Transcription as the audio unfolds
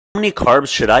How many carbs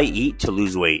should I eat to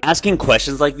lose weight? Asking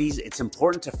questions like these, it's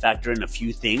important to factor in a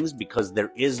few things because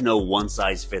there is no one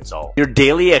size fits all. Your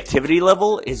daily activity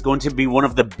level is going to be one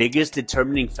of the biggest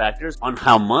determining factors on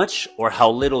how much or how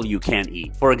little you can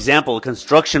eat. For example, a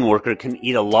construction worker can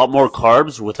eat a lot more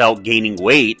carbs without gaining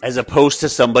weight as opposed to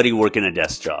somebody working a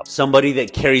desk job. Somebody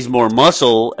that carries more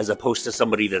muscle as opposed to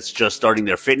somebody that's just starting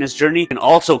their fitness journey can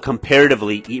also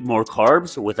comparatively eat more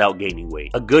carbs without gaining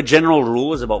weight. A good general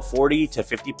rule is about 40 to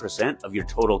 50% of your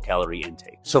total calorie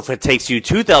intake. So if it takes you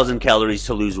 2,000 calories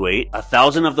to lose weight,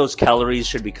 1,000 of those calories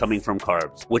should be coming from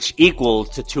carbs, which equals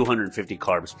to 250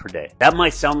 carbs per day. That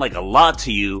might sound like a lot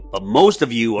to you, but most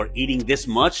of you are eating this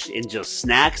much in just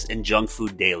snacks and junk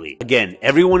food daily. Again,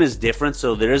 everyone is different,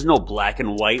 so there is no black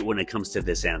and white when it comes to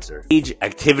this answer. Age,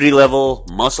 activity level,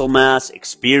 muscle mass,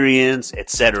 experience,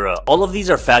 etc. All of these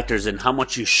are factors in how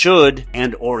much you should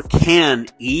and or can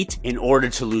eat in order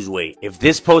to lose weight. If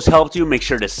this post helped you, make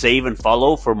sure to save and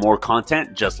follow for more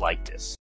content just like this.